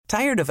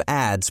Tired of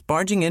ads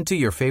barging into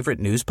your favorite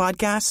news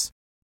podcasts?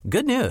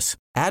 Good news.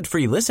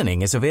 Ad-free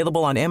listening is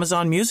available on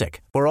Amazon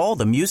Music for all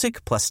the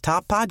music plus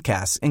top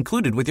podcasts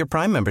included with your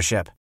Prime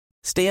membership.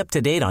 Stay up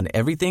to date on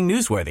everything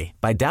newsworthy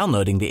by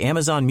downloading the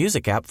Amazon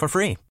Music app for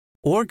free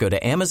or go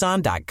to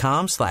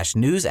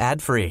amazon.com/news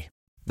ad free.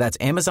 That's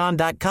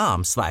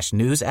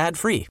amazon.com/news ad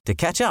free to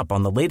catch up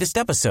on the latest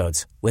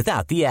episodes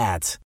without the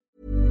ads.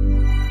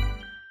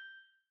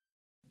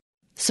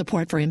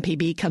 Support for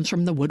MPB comes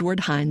from the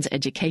Woodward Hines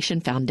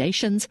Education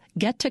Foundation's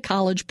Get to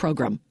College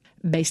program.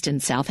 Based in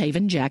South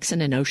Haven,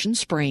 Jackson, and Ocean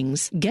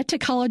Springs, Get to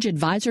College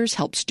advisors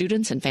help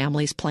students and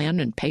families plan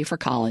and pay for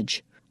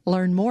college.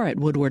 Learn more at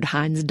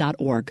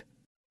woodwardhines.org.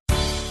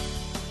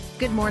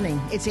 Good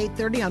morning. It's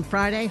 8:30 on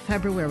Friday,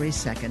 February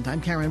 2nd.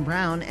 I'm Karen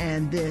Brown,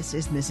 and this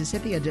is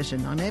Mississippi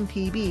Edition on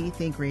MPB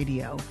Think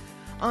Radio.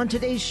 On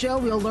today's show,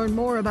 we'll learn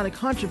more about a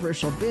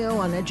controversial bill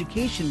on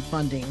education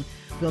funding.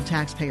 Will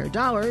taxpayer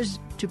dollars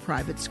to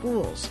private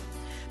schools.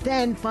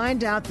 Then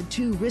find out the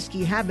 2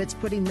 risky habits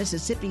putting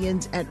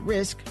Mississippians at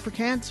risk for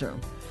cancer.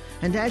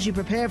 And as you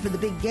prepare for the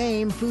big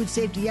game, food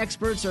safety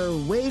experts are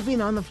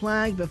waving on the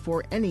flag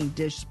before any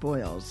dish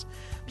spoils.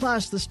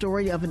 Plus, the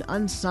story of an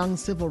unsung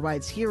civil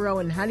rights hero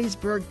in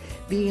Hattiesburg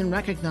being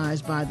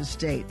recognized by the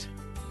state.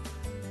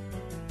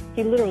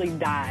 He literally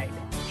died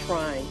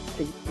trying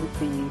to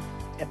receive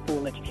a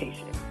full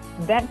education.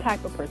 That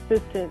type of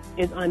persistence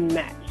is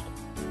unmatched.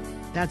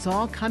 That's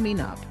all coming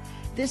up.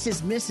 This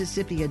is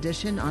Mississippi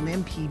Edition on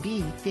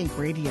MPB Think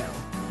Radio.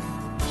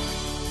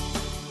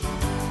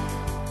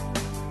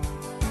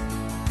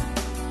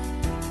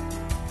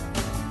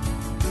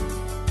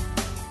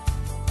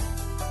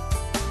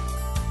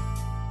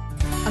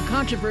 A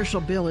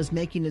controversial bill is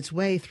making its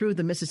way through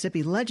the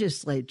Mississippi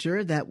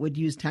legislature that would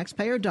use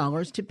taxpayer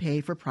dollars to pay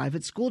for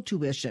private school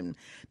tuition.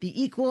 The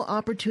Equal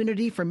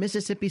Opportunity for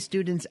Mississippi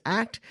Students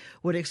Act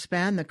would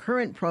expand the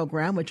current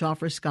program, which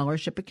offers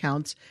scholarship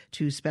accounts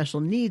to special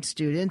needs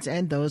students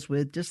and those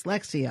with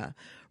dyslexia.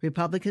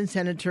 Republican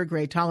Senator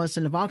Gray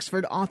Tollison of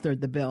Oxford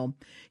authored the bill.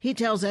 He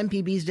tells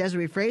MPB's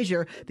Desiree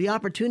Frazier the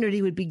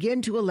opportunity would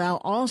begin to allow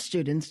all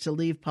students to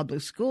leave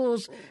public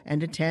schools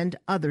and attend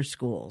other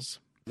schools.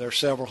 There are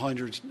several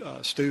hundred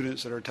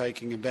students that are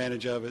taking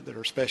advantage of it that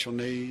are special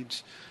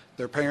needs.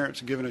 Their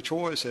parents are given a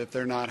choice if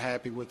they're not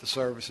happy with the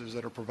services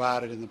that are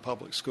provided in the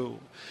public school.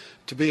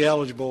 To be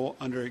eligible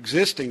under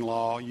existing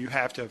law, you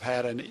have to have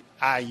had an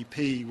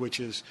IEP,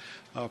 which is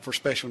for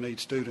special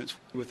needs students.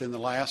 Within the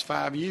last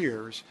 5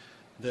 years,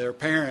 their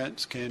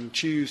parents can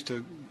choose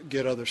to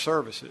get other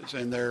services,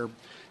 and there are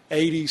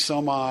 80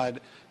 some odd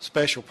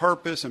special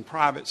purpose and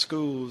private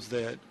schools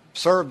that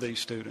serve these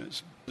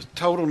students. The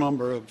total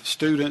number of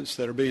students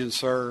that are being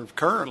served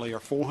currently are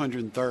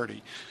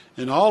 430.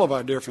 In all of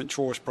our different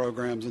choice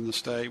programs in the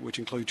state, which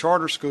include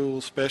charter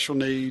schools, special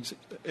needs,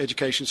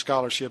 education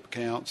scholarship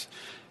accounts,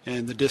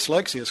 and the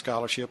dyslexia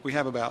scholarship, we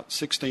have about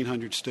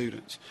 1,600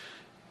 students.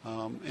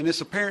 And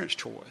it's a parent's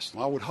choice.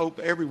 I would hope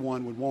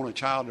everyone would want a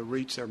child to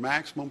reach their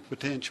maximum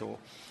potential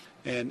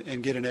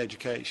and get an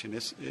education.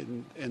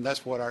 And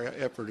that's what our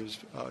effort is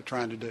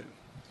trying to do.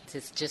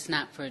 It's just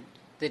not for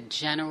the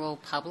general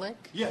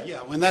public?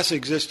 Yeah, and that's the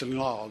existing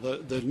law.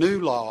 The new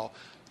law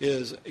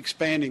is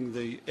expanding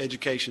the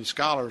education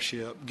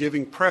scholarship,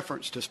 giving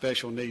preference to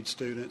special needs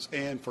students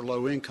and for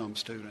low-income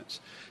students.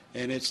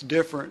 And it's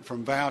different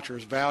from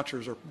vouchers.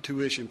 Vouchers are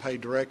tuition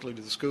paid directly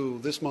to the school.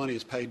 This money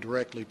is paid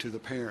directly to the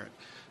parent.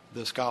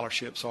 The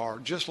scholarships are,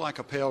 just like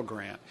a Pell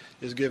Grant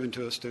is given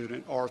to a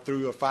student, or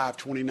through a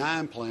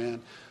 529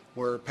 plan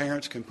where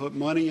parents can put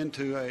money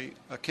into an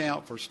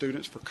account for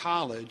students for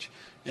college,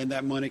 and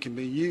that money can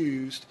be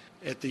used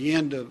at the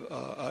end of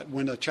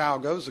when a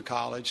child goes to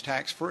college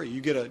tax-free.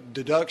 You get a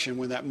deduction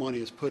when that money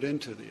is put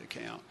into the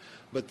account.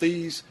 But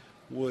these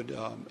would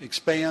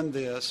expand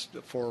this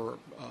for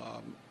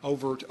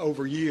over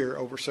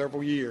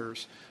several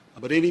years,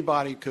 but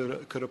anybody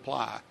could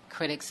apply.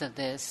 Critics of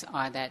this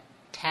are that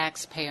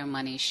taxpayer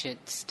money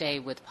should stay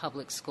with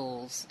public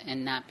schools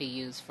and not be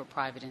used for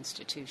private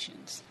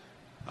institutions.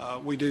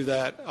 We do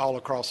that all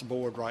across the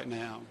board right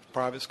now.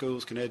 Private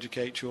schools can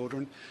educate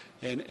children,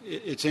 and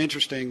it's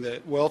interesting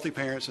that wealthy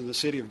parents in the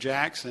city of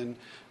Jackson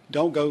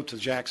don't go to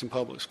Jackson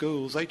Public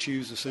Schools. They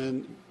choose to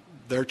send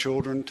their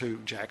children to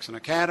Jackson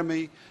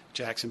Academy,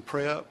 Jackson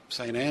Prep,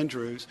 St.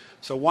 Andrews.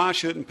 So why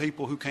shouldn't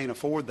people who can't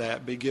afford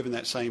that be given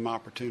that same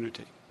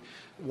opportunity?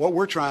 What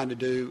we're trying to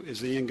do is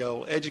the end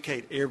goal,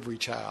 educate every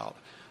child.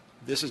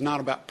 This is not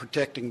about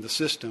protecting the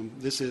system.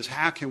 This is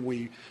how can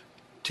we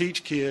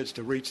teach kids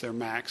to reach their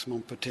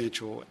maximum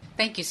potential.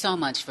 Thank you so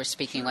much for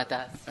speaking with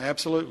us.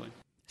 Absolutely.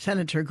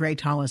 Senator Gray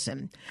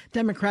Tollison.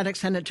 Democratic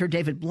Senator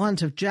David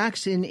Blunt of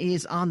Jackson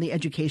is on the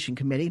Education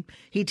Committee.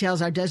 He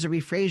tells our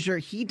Desiree Frazier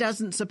he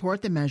doesn't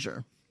support the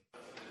measure.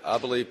 I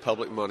believe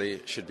public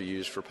money should be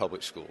used for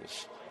public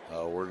schools.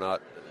 We're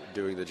not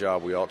doing the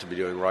job we ought to be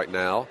doing right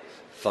now,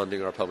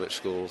 funding our public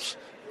schools,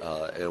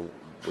 and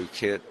we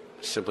can't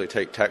simply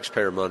take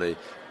taxpayer money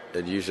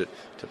and use it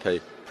to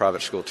pay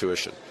private school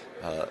tuition.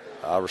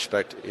 I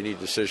respect any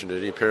decision that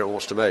any parent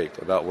wants to make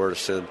about where to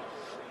send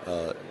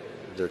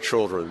their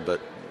children, but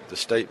the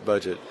state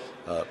budget,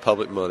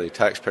 public money,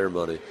 taxpayer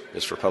money,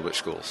 is for public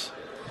schools.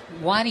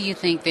 Why do you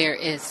think there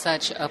is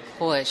such a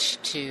push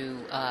to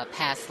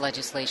pass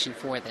legislation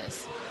for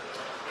this?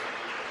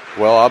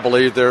 Well, I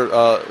believe they're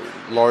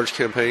large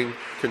campaign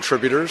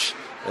contributors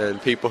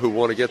and people who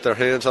want to get their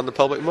hands on the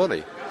public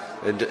money.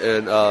 And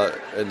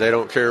they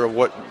don't care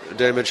what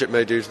damage it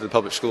may do to the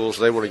public schools.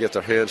 They want to get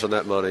their hands on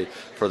that money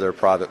for their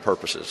private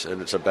purposes.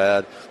 And it's a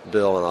bad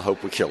bill, and I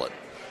hope we kill it.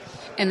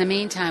 In the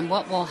meantime,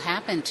 what will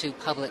happen to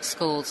public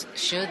schools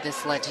should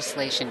this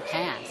legislation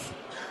pass?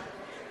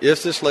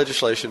 If this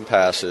legislation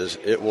passes,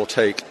 it will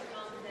take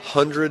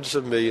hundreds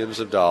of millions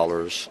of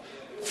dollars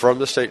from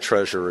the state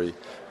treasury,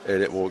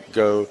 and it will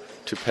go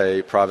to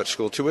pay private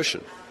school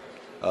tuition.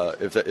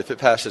 If it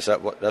passes,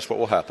 that's what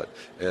will happen.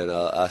 And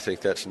I think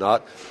that's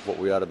not what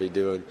we ought to be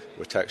doing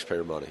with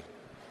taxpayer money.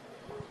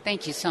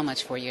 Thank you so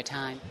much for your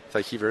time.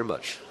 Thank you very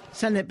much.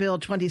 Senate Bill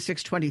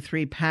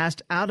 2623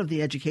 passed out of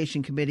the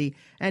Education Committee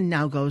and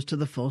now goes to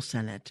the full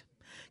Senate.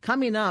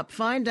 Coming up,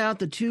 find out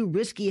the 2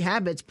 risky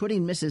habits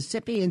putting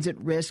Mississippians at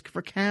risk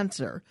for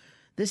cancer.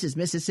 This is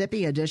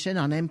Mississippi Edition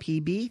on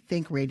MPB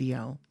Think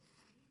Radio.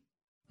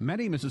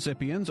 Many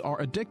Mississippians are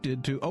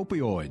addicted to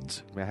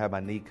opioids. I had my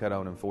knee cut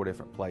on in 4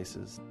 different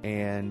places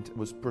and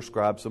was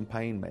prescribed some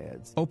pain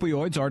meds.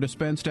 Opioids are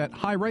dispensed at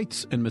high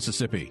rates in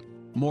Mississippi.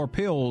 More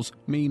pills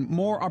mean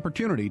more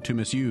opportunity to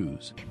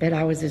misuse. But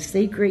I was a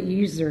secret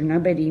user.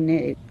 Nobody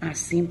knew. I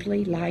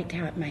simply liked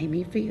how it made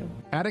me feel.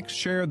 Addicts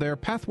share their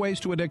pathways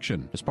to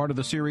addiction as part of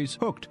the series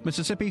Hooked,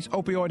 Mississippi's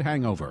Opioid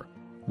Hangover.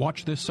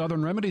 Watch this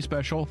Southern Remedy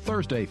special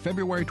Thursday,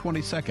 February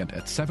 22nd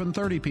at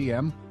 7:30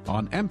 p.m.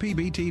 on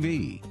MPB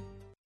TV.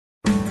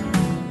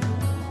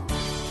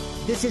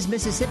 This is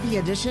Mississippi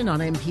Edition on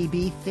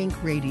MPB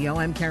Think Radio.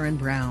 I'm Karen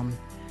Brown.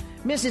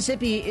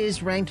 Mississippi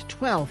is ranked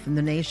 12th in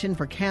the nation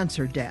for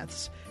cancer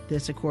deaths.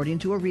 This according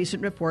to a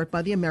recent report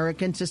by the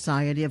American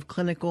Society of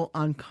Clinical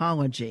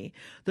Oncology.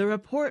 The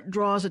report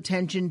draws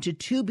attention to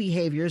 2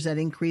 behaviors that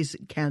increase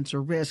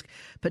cancer risk,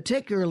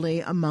 particularly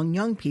among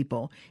young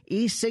people: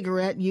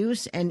 e-cigarette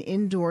use and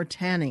indoor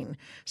tanning.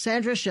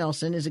 Sandra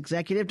Shelson is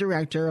executive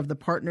director of the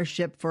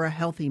Partnership for a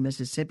Healthy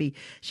Mississippi.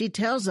 She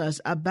tells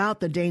us about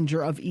the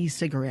danger of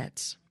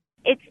e-cigarettes.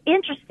 It's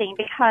interesting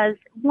because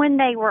when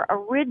they were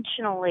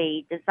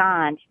originally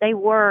designed, they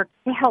were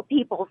to help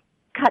people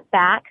cut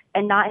back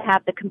and not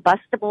have the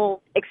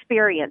combustible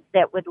experience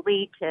that would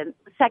lead to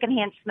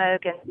secondhand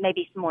smoke and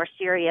maybe some more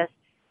serious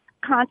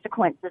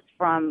consequences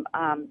from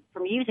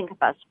using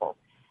combustibles.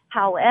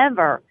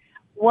 However,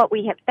 what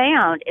we have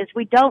found is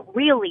we don't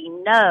really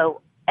know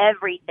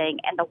everything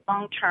and the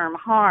long-term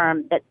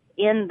harm that's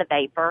in the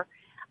vapor,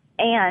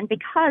 and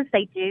because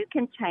they do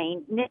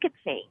contain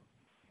nicotine.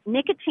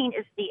 Nicotine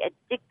is the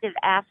addictive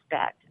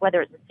aspect,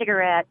 whether it's a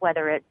cigarette,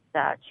 whether it's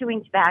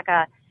chewing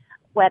tobacco,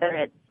 whether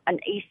it's an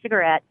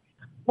e-cigarette.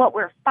 What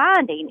we're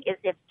finding is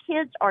if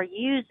kids are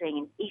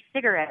using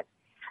e-cigarettes,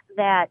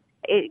 that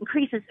it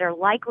increases their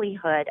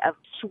likelihood of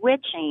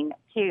switching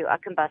to a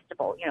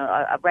combustible,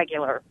 a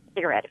regular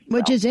cigarette.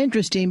 Which is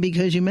interesting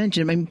because you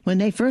mentioned, when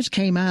they first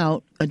came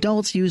out,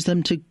 adults used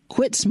them to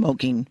quit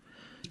smoking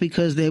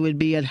because they would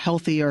be a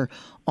healthier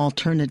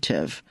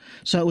alternative.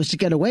 So it was to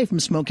get away from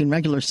smoking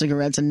regular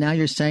cigarettes, and now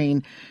you're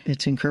saying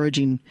it's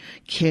encouraging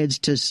kids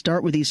to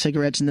start with these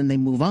cigarettes and then they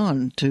move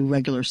on to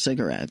regular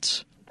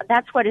cigarettes.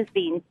 That's what is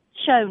being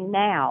shown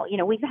now.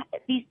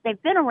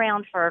 They've been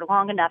around for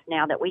long enough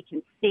now that we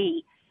can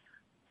see,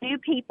 do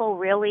people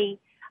really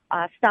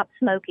stop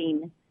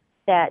smoking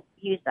that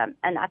use them?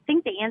 And I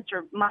think the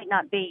answer might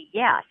not be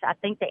yes. I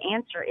think the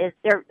answer is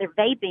they're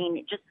vaping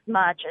just as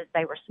much as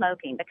they were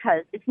smoking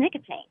because it's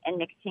nicotine, and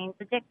nicotine's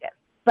addictive.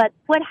 But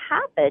what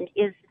happened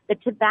is the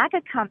tobacco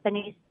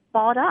companies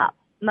bought up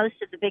most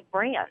of the big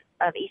brands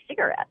of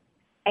e-cigarettes.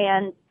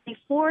 And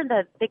before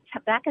the big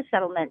tobacco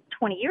settlement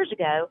 20 years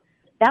ago,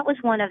 that was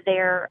one of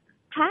their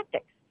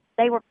tactics.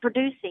 They were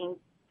producing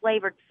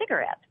flavored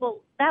cigarettes. Well,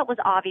 that was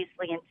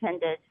obviously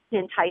intended to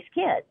entice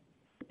kids.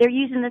 They're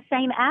using the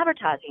same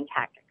advertising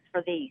tactics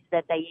for these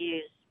that they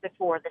used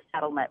before the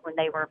settlement when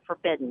they were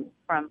forbidden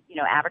from,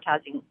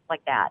 advertising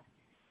like that.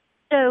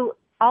 So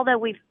although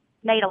we've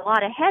made a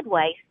lot of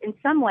headway, in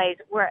some ways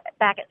we're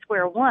back at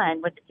square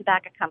one with the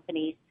tobacco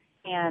companies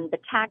and the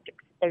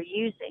tactics they're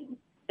using.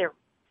 They're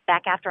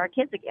back after our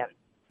kids again.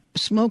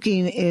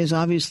 Smoking is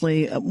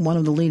obviously one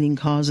of the leading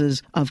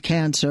causes of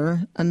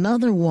cancer.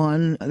 Another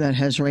one that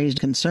has raised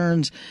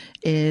concerns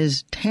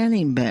is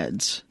tanning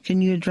beds.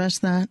 Can you address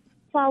that?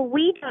 While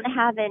we don't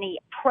have any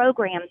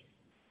programs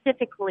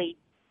specifically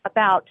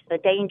about the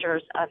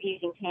dangers of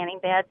using tanning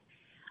beds,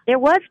 there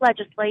was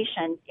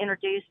legislation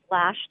introduced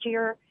last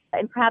year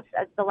and perhaps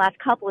the last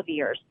couple of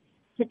years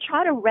to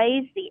try to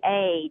raise the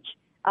age,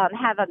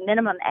 have a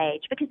minimum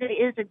age, because it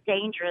is a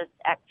dangerous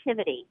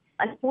activity.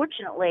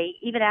 Unfortunately,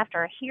 even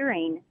after a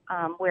hearing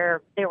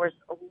where there was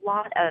a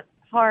lot of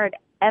hard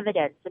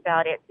evidence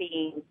about it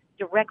being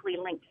directly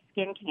linked to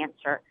skin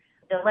cancer,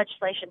 the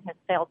legislation has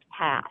failed to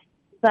pass.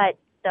 But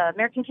the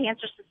American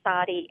Cancer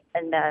Society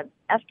and the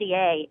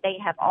FDA, they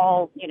have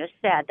all,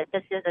 said that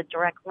this is a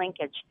direct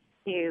linkage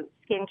to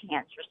skin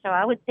cancer. So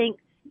I would think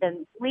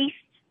the least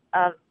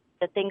of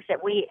the things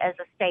that we as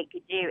a state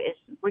could do is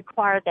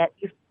require that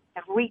you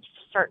have reached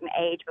a certain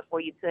age before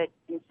you could,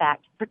 in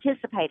fact,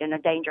 participate in a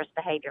dangerous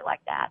behavior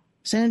like that.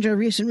 Sandra, a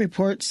recent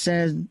report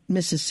said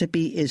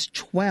Mississippi is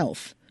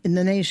 12th in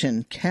the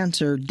nation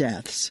cancer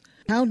deaths.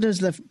 How does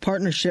the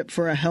Partnership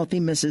for a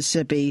Healthy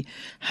Mississippi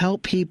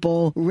help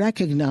people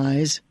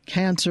recognize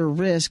cancer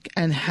risk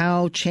and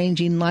how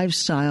changing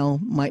lifestyle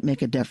might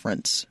make a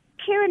difference?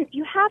 Karen,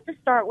 you have to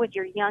start with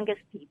your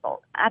youngest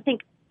people. I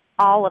think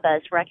all of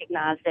us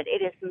recognize that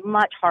it is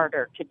much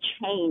harder to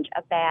change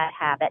a bad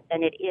habit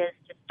than it is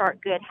to start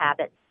good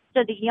habits.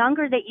 So the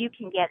younger that you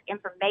can get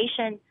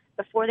information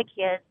before the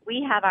kids,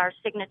 we have our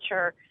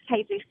signature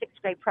K through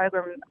 6th grade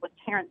program with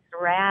Parents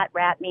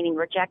RAT meaning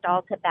reject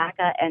all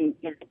tobacco, and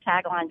the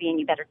tagline being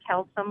you better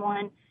tell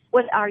someone.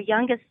 With our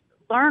youngest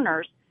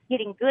learners,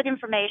 getting good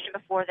information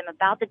before them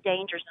about the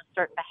dangers of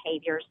certain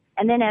behaviors,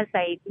 and then as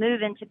they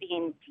move into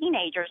being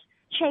teenagers,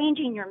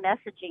 changing your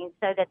messaging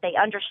so that they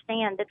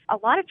understand that a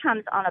lot of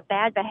times on a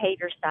bad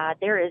behavior side,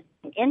 there is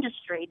an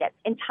industry that's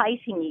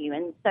enticing you.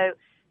 And so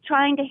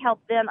trying to help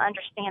them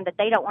understand that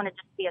they don't want to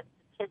just be a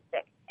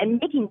statistic and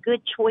making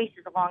good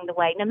choices along the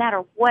way, no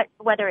matter what,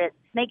 whether it's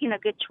making a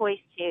good choice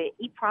to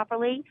eat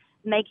properly,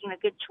 making a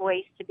good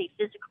choice to be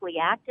physically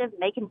active,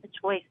 making the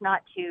choice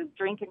not to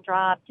drink and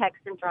drive,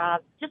 text and drive,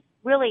 just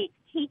really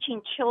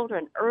teaching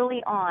children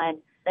early on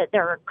that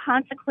there are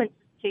consequences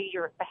to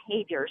your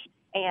behaviors.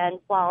 And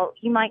while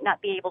you might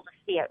not be able to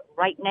see it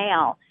right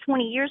now,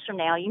 20 years from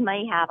now, you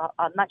may have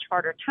a much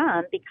harder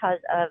time because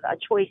of a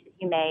choice that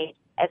you made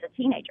as a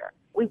teenager.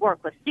 We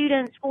work with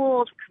students,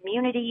 schools,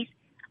 communities,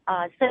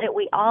 so that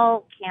we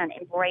all can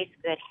embrace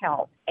good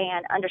health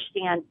and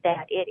understand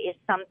that it is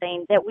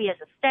something that we as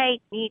a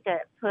state need to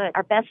put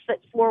our best foot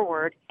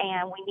forward,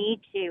 and we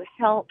need to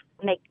help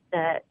make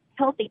the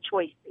healthy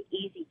choice the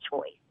easy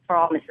choice for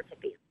all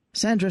Mississippians.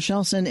 Sandra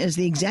Shelson is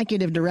the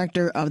Executive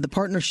Director of the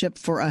Partnership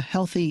for a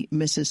Healthy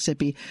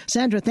Mississippi.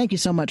 Sandra, thank you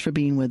so much for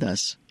being with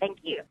us. Thank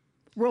you.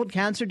 World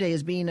Cancer Day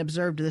is being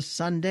observed this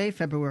Sunday,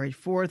 February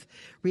 4th.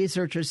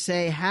 Researchers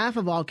say half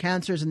of all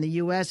cancers in the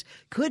U.S.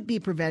 could be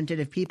prevented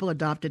if people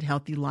adopted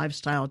healthy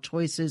lifestyle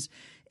choices,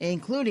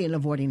 including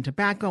avoiding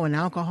tobacco and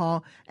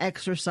alcohol,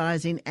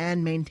 exercising,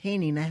 and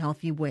maintaining a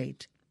healthy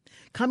weight.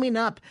 Coming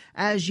up,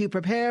 as you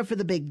prepare for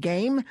the big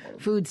game,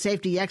 food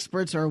safety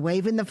experts are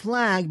waving the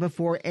flag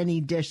before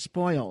any dish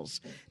spoils.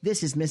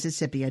 This is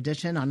Mississippi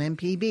Edition on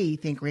MPB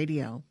Think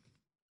Radio.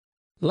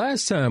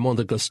 Last time on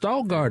the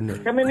Gestalt Gardener.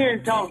 Come in here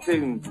and talk to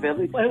him,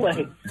 Billy.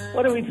 Wait.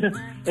 What are we doing?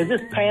 Is this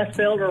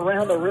pass-failed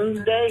around the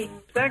room day?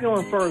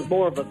 Staghorn fir is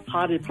more of a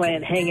potted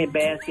plant hanging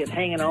basket,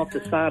 hanging off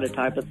the side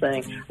type of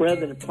thing,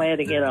 rather than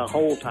planting in a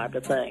hole type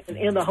of thing. And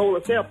in the hole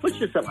itself, put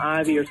you some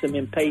ivy or some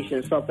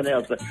impatiens, something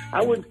else. But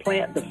I wouldn't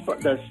plant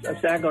the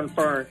Staghorn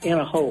fir in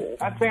a hole.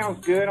 That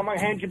sounds good. I'm going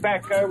to hand you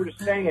back over to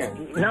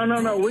Stan.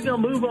 No. We're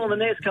going to move on to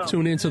the next call.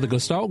 Tune in to the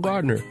Gestalt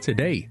Gardener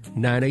today,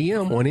 9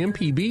 a.m. on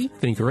MPB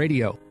Think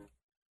Radio.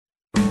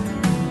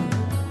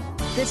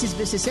 This is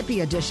Mississippi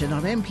Edition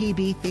on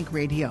MPB Think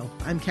Radio.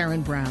 I'm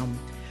Karen Brown.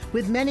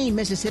 With many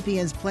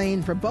Mississippians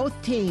playing for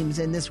both teams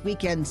in this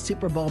weekend's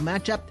Super Bowl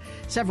matchup,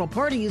 several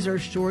parties are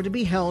sure to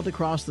be held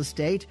across the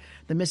state.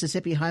 The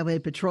Mississippi Highway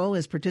Patrol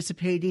is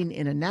participating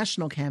in a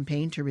national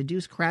campaign to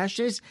reduce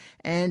crashes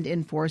and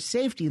enforce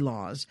safety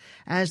laws.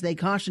 As they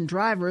caution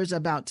drivers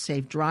about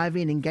safe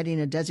driving and getting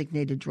a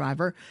designated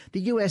driver,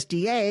 the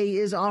USDA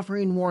is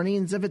offering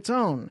warnings of its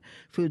own.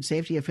 Food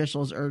safety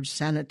officials urge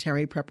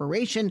sanitary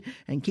preparation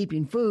and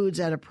keeping foods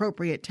at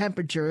appropriate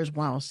temperatures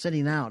while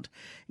sitting out.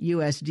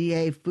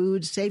 USDA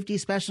Food Safety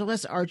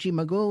Specialist Archie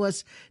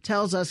Magoulas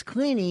tells us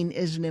cleaning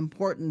is an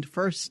important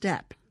first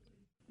step.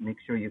 Make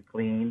sure you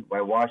clean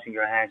by washing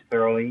your hands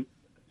thoroughly.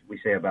 We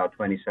say about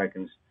 20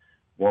 seconds.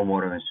 Warm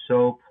water and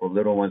soap. For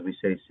little ones, we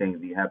say sing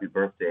the happy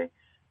birthday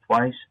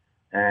twice.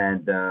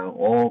 And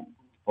all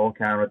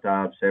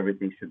countertops,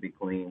 everything should be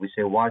clean. We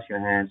say wash your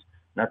hands,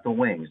 not the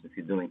wings. If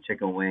you're doing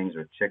chicken wings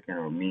or chicken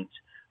or meats,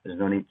 there's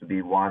no need to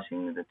be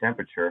washing the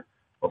temperature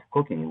of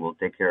cooking. We'll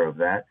take care of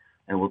that.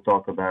 And we'll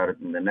talk about it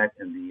in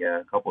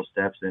the couple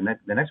steps. The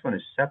next one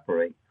is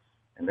separate,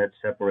 and that's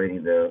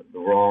separating the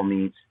raw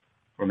meats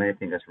from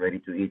anything that's ready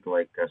to eat,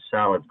 like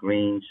salad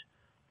greens,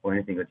 or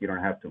anything that you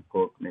don't have to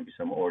cook. Maybe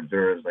some hors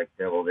d'oeuvres like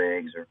deviled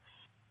eggs or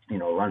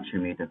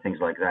luncheon meat and things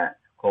like that,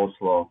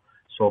 coleslaw,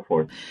 so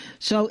forth.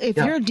 So if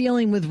you're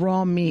dealing with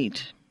raw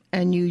meat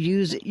and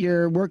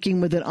you're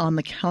working with it on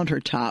the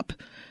countertop,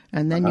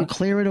 and then you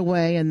clear it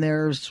away and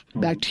there's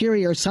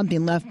bacteria or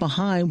something left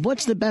behind,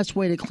 what's the best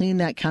way to clean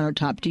that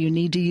countertop? Do you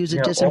need to use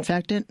a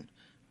disinfectant?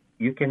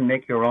 You can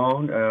make your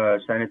own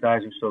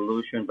sanitizing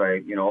solution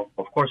by,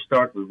 of course,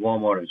 start with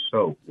warm water and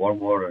soap. Warm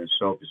water and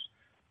soap is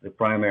the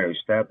primary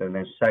step. And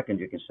then second,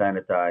 you can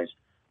sanitize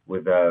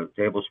with a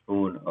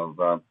tablespoon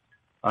of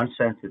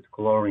unscented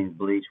chlorine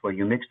bleach. Well,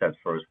 you mix that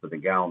first with a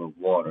gallon of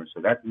water. So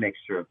that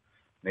mixture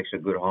makes a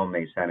good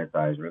homemade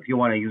sanitizer. If you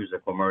want to use a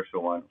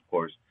commercial one, of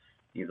course,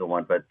 either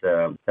one. But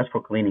that's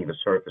for cleaning the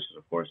surfaces,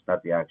 of course,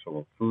 not the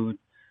actual food.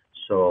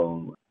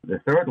 So the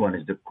third one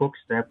is the cook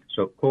step.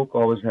 So cook,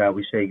 always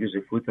we say use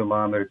a food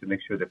thermometer to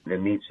make sure that the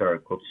meats are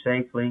cooked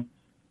safely.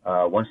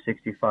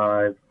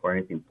 165 for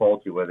anything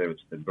poultry, whether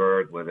it's the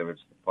bird, whether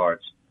it's the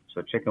parts.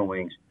 So chicken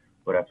wings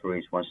would have to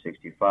reach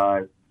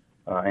 165.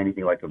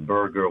 Anything like a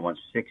burger,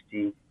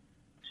 160.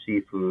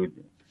 Seafood,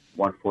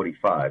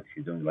 145 if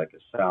you're doing like a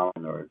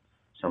salmon or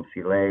some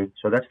filet.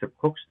 So that's the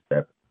cook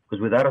step.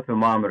 Because without a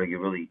thermometer,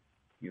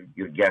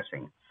 you're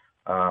guessing.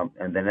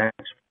 And the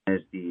next one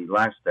is the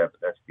last step.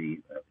 That's the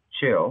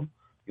chill.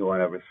 You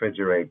want to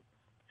refrigerate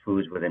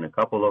foods within a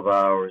couple of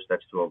hours.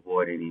 That's to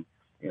avoid any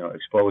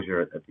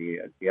exposure at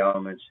the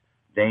elements.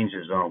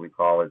 Danger zone, we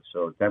call it.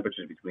 So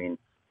temperatures between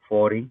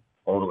 40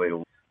 all the way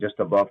to just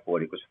above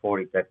 40, because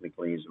 40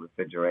 technically is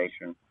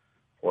refrigeration,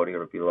 40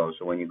 or below.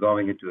 So when you're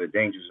going into a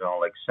danger zone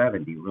like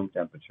 70 room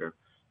temperature,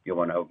 you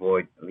want to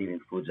avoid leaving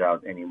foods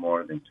out any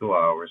more than 2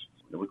 hours.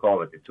 We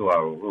call it the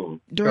 2-hour rule.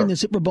 During the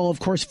Super Bowl, of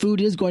course, food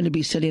is going to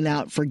be sitting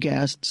out for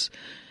guests.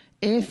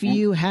 If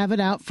you have it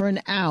out for an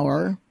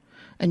hour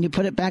and you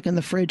put it back in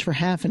the fridge for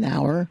half an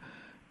hour,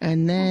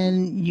 and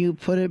then you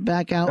put it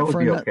back out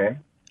for okay.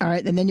 All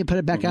right, and then you put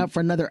it back out for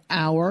another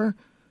hour.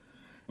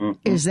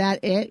 Is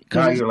that it?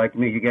 No, you're like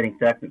me. You're getting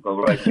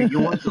technical, right? So you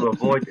want to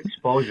avoid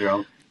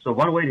exposure. So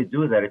one way to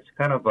do that, it's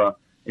kind of a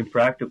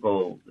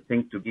impractical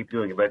thing to keep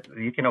doing, but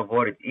you can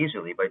avoid it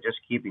easily by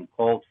just keeping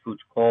cold foods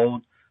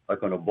cold,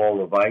 like on a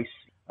bowl of ice.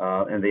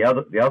 And the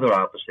other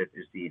opposite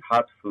is the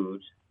hot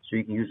foods. So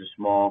you can use a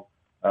small,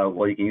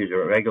 you can use a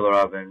regular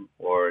oven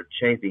or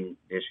chafing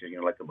dishes,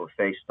 like a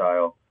buffet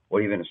style,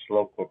 or even a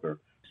slow cooker.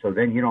 So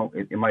then,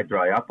 it might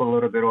dry up a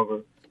little bit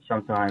over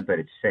some time, but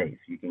it's safe.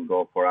 You can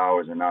go for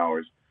hours and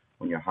hours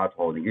when you're hot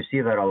holding. You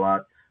see that a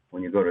lot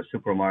when you go to a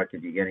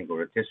supermarket, you're getting a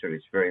rotisserie.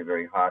 It's very,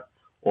 very hot.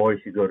 Or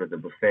if you go to the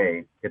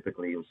buffet,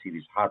 typically you'll see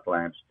these hot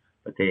lamps,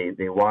 but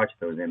they watch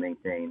those. They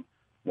maintain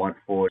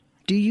 140.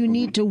 Do you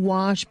need to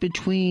wash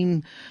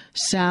between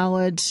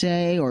salad,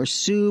 say, or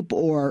soup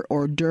or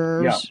hors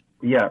d'oeuvres?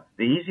 Yeah.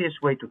 The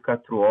easiest way to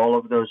cut through all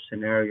of those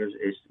scenarios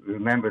is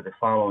remember the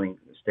following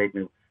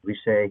statement. We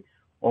say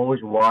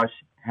always wash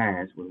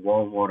hands with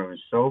warm water and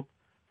soap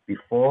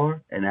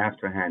before and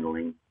after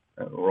handling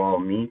raw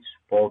meats,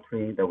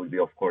 poultry. That would be,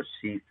 of course,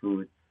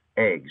 seafood,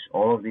 eggs.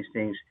 All of these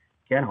things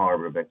can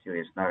harbor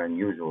bacteria. It's not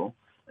unusual.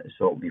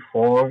 So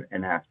before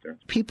and after.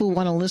 People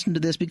want to listen to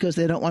this because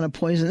they don't want to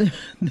poison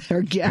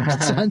their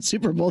guests on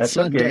Super Bowl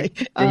Sunday.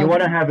 Okay. And you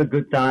want to have a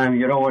good time.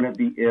 You don't want to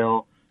be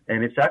ill.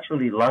 And it's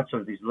actually lots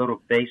of these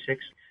little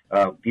basics.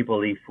 People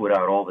leave food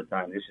out all the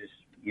time. This is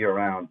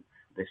year-round.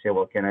 They say,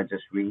 well, can I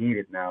just reheat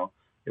it now?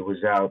 It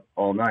was out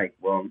all night.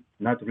 Well,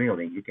 not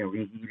really. You can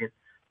reheat it.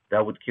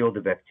 That would kill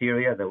the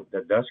bacteria.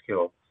 That does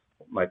kill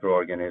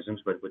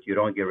microorganisms. But what you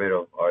don't get rid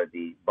of are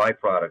the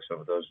byproducts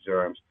of those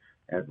germs.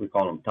 And we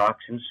call them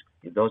toxins.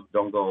 Those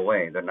don't go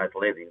away. They're not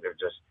living. They're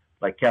just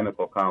like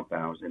chemical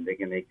compounds, and they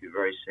can make you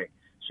very sick.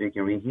 So you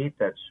can reheat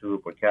that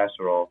soup or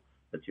casserole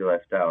that you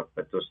left out,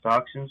 but those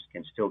toxins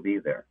can still be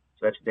there.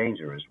 So that's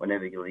dangerous.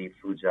 Whenever you leave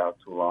foods out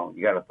too long,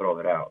 you got to throw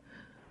it out.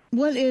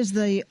 What is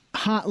the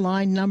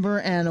hotline number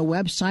and a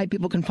website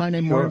people can find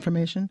out more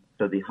information?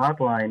 So the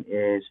hotline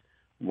is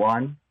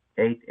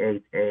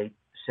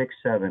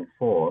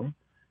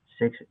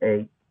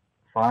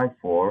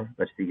 1-888-674-6854.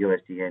 That's the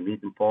USDA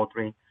Meat and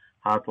Poultry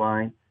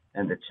hotline.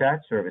 And the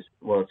chat service,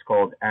 it's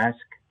called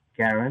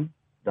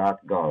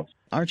AskKaren.gov.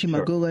 Archie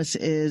Margulis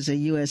is a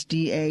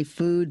USDA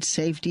food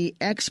safety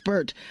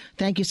expert.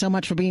 Thank you so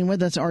much for being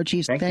with us,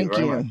 Archie. Thank you.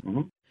 Very much.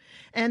 Mm-hmm.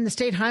 And the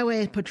State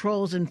Highway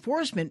Patrol's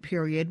enforcement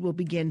period will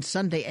begin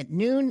Sunday at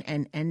noon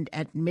and end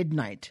at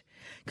midnight.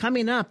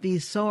 Coming up, the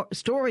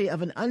story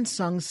of an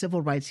unsung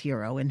civil rights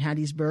hero in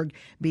Hattiesburg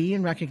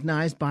being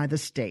recognized by the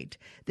state.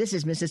 This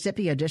is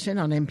Mississippi Edition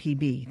on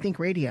MPB Think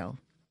Radio.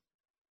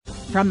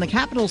 From the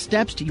Capitol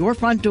steps to your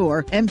front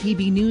door,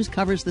 MPB News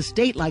covers the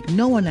state like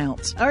no one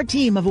else. Our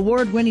team of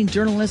award-winning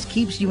journalists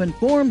keeps you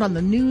informed on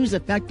the news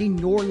affecting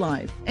your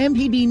life.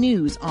 MPB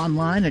News,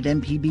 online at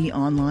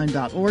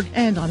mpbonline.org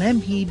and on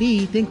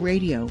MPB Think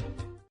Radio.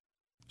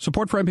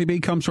 Support for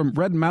MPB comes from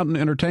Red Mountain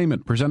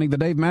Entertainment, presenting the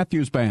Dave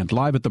Matthews Band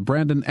live at the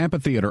Brandon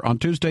Amphitheater on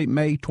Tuesday,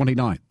 May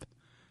 29th.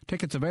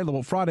 Tickets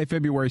available Friday,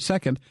 February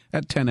 2nd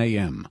at 10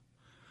 a.m.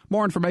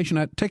 More information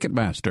at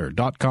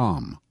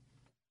Ticketmaster.com.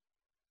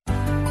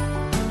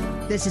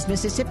 This is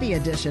Mississippi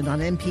Edition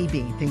on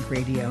MPB Think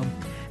Radio.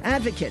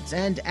 Advocates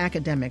and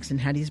academics in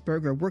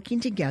Hattiesburg are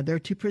working together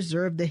to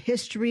preserve the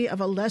history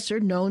of a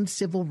lesser-known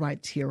civil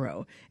rights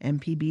hero.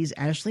 MPB's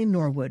Ashley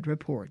Norwood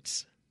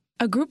reports.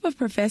 A group of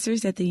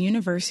professors at the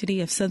University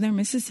of Southern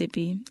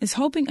Mississippi is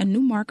hoping a new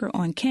marker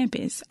on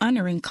campus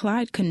honoring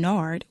Clyde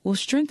Kennard will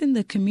strengthen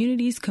the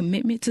community's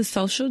commitment to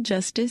social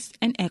justice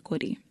and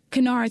equity.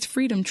 Kennard's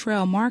Freedom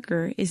Trail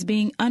marker is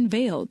being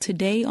unveiled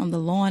today on the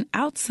lawn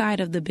outside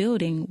of the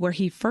building where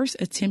he first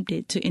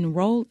attempted to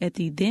enroll at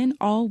the then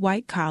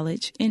all-white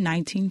college in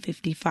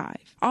 1955.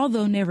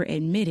 Although never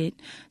admitted,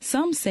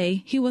 some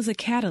say he was a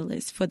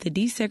catalyst for the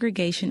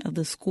desegregation of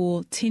the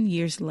school 10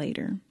 years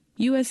later.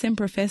 USM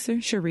professor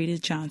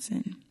Sharita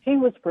Johnson. He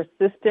was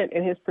persistent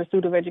in his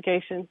pursuit of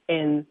education,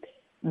 and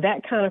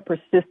that kind of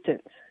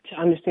persistence to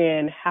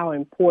understand how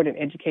important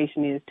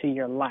education is to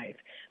your life,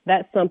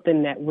 that's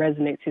something that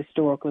resonates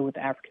historically with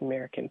the African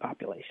American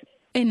population.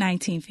 In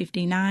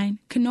 1959,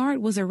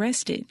 Kennard was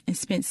arrested and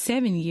spent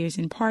 7 years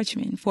in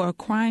Parchman for a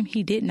crime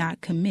he did not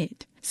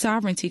commit.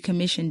 Sovereignty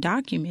Commission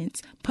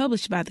documents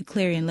published by the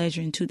Clarion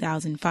Ledger in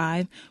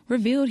 2005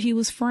 revealed he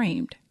was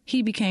framed.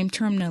 He became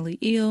terminally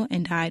ill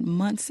and died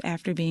months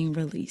after being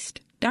released.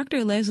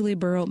 Dr. Leslie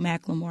Burrow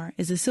McLemore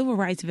is a civil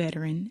rights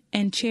veteran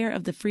and chair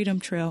of the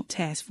Freedom Trail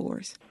Task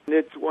Force.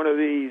 It's one of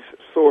these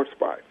sore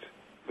spots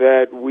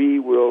that we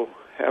will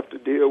have to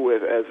deal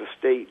with as a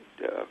state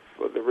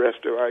for the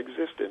rest of our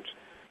existence.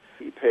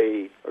 He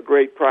paid a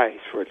great price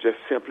for just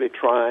simply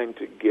trying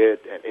to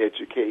get an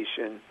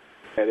education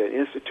at an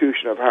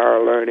institution of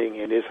higher learning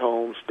in his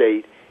home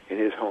state, in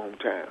his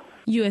hometown.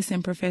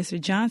 USM Professor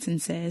Johnson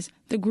says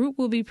the group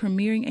will be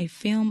premiering a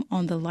film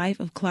on the life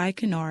of Clyde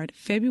Kennard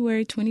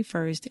February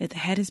 21st at the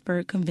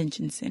Hattiesburg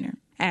Convention Center.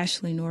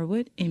 Ashley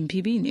Norwood,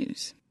 MPB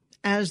News.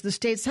 As the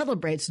state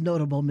celebrates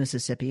notable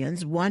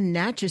Mississippians, one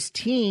Natchez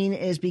teen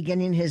is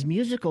beginning his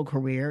musical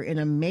career in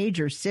a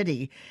major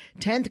city.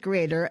 10th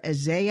grader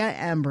Isaiah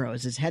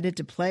Ambrose is headed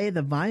to play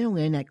the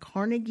violin at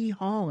Carnegie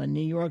Hall in New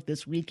York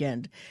this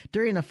weekend.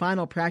 During a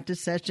final practice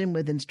session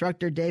with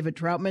instructor David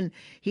Troutman,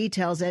 he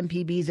tells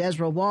MPB's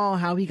Ezra Wall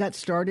how he got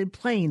started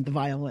playing the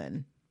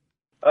violin.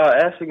 I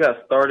actually got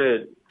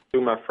started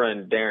through my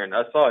friend Darren.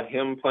 I saw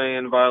him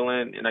playing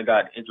violin, and I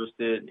got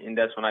interested, and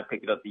that's when I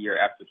picked it up the year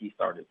after he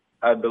started.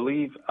 I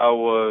believe I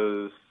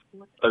was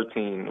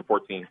 13 or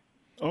 14.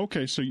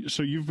 Okay, so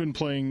you've been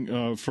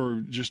playing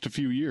for just a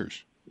few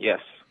years? Yes.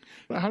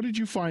 How did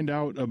you find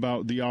out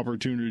about the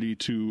opportunity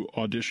to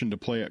audition to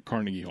play at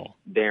Carnegie Hall?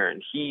 Darren,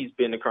 he's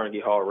been to Carnegie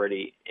Hall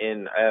already,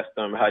 and I asked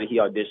him how did he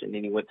audition,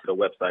 and he went to the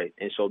website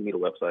and showed me the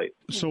website.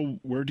 So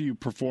where do you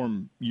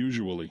perform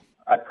usually?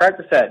 I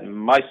practice at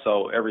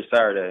MISO every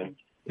Saturday.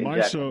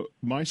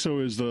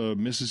 MISO is the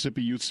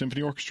Mississippi Youth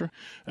Symphony Orchestra.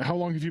 How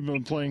long have you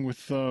been playing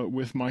with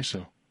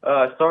MISO?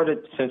 I started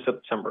since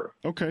September.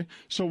 Okay.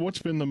 So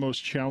what's been the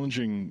most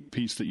challenging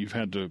piece that you've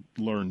had to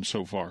learn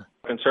so far?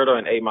 Concerto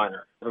in A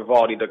minor.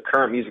 Vivaldi, the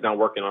current music I'm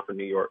working on for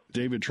New York.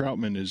 David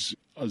Troutman is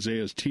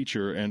Isaiah's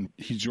teacher, and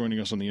he's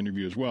joining us on the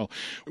interview as well.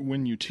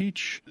 When you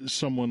teach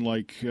someone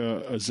like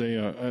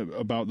Isaiah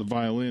about the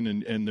violin,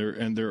 and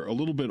they're a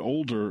little bit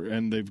older,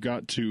 and they've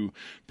got to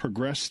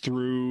progress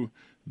through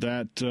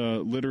that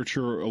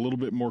literature a little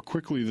bit more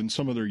quickly than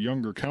some of their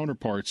younger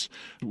counterparts,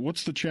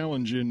 what's the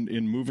challenge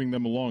in moving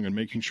them along and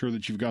making sure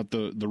that you've got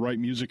the right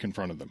music in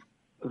front of them?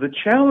 The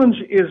challenge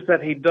is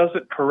that he does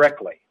it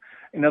correctly.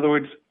 In other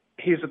words,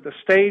 he's at the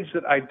stage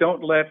that I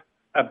don't let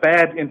a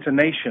bad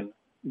intonation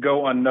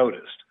go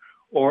unnoticed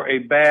or a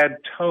bad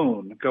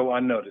tone go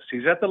unnoticed.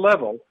 He's at the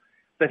level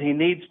that he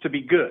needs to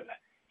be good.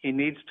 He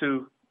needs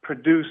to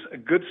produce a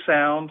good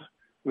sound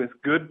with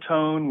good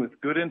tone, with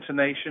good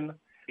intonation,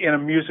 in a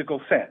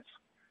musical sense.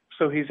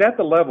 So he's at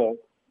the level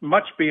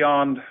much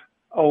beyond,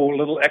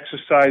 little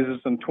exercises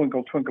and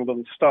Twinkle, Twinkle,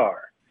 Little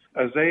Star.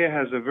 Isaiah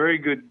has a very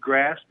good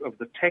grasp of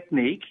the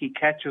technique. He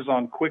catches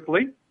on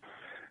quickly.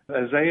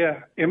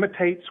 Isaiah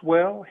imitates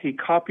well, he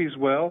copies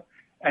well,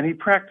 and he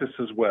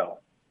practices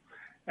well.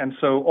 And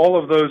so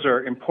all of those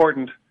are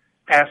important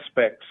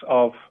aspects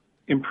of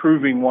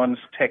improving one's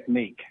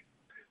technique.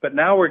 But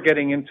now we're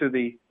getting into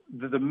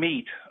the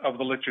meat of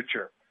the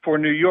literature. For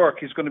New York,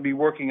 he's going to be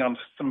working on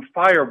some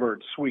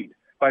Firebird Suite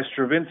by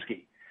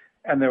Stravinsky.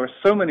 And there were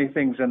so many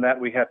things in that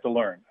we had to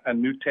learn,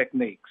 and new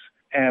techniques,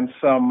 and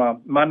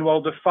some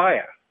Manuel de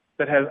Falla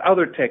that has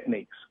other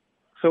techniques.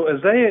 So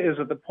Isaiah is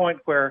at the point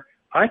where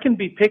I can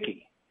be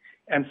picky,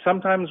 and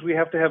sometimes we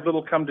have to have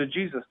little come to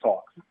Jesus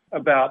talks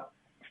about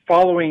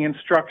following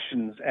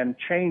instructions and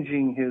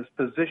changing his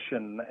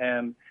position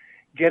and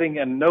getting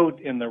a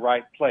note in the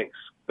right place.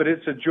 But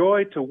it's a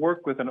joy to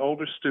work with an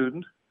older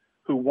student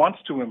who wants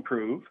to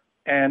improve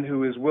and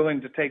who is willing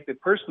to take the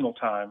personal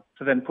time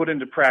to then put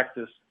into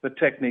practice the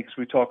techniques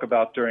we talk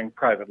about during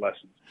private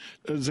lessons.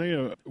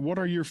 Isaiah, what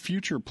are your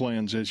future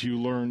plans as you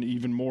learn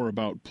even more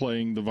about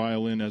playing the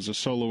violin as a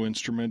solo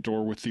instrument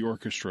or with the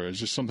orchestra?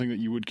 Is this something that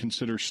you would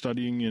consider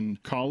studying in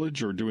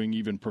college or doing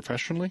even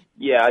professionally?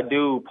 Yeah, I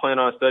do plan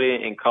on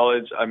studying in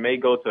college. I may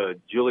go to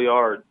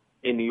Juilliard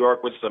in New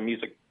York, which is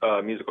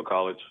a musical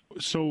college.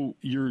 So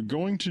you're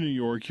going to New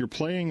York. You're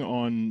playing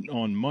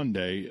on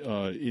Monday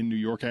in New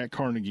York at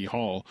Carnegie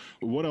Hall.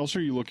 What else are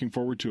you looking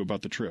forward to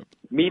about the trip?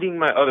 Meeting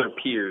my other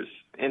peers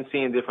and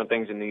seeing different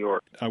things in New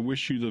York. I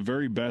wish you the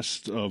very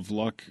best of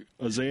luck.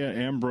 Isaiah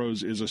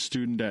Ambrose is a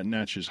student at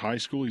Natchez High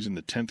School. He's in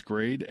the 10th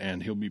grade,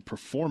 and he'll be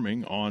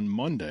performing on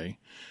Monday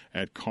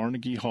at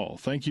Carnegie Hall.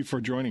 Thank you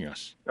for joining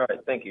us. All right,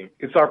 thank you.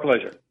 It's our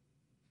pleasure.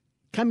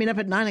 Coming up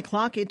at 9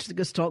 o'clock, it's the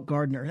Gestalt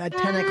Gardener. At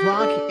 10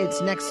 o'clock, it's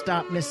Next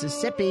Stop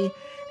Mississippi.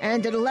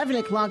 And at 11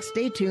 o'clock,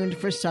 stay tuned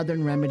for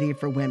Southern Remedy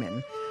for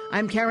Women.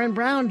 I'm Karen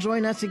Brown.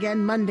 Join us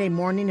again Monday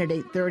morning at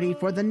 8:30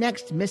 for the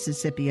next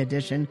Mississippi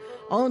edition,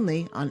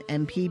 only on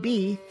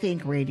MPB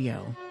Think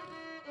Radio.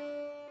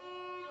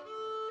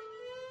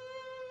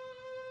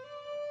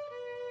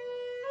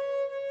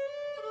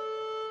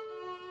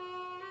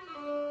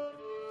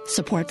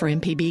 Support for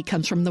MPB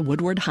comes from the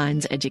Woodward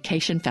Hines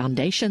Education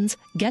Foundation's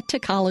Get to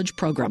College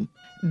program.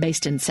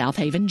 Based in South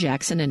Haven,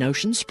 Jackson, and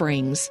Ocean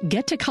Springs,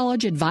 Get to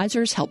College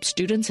advisors help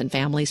students and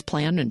families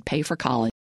plan and pay for college.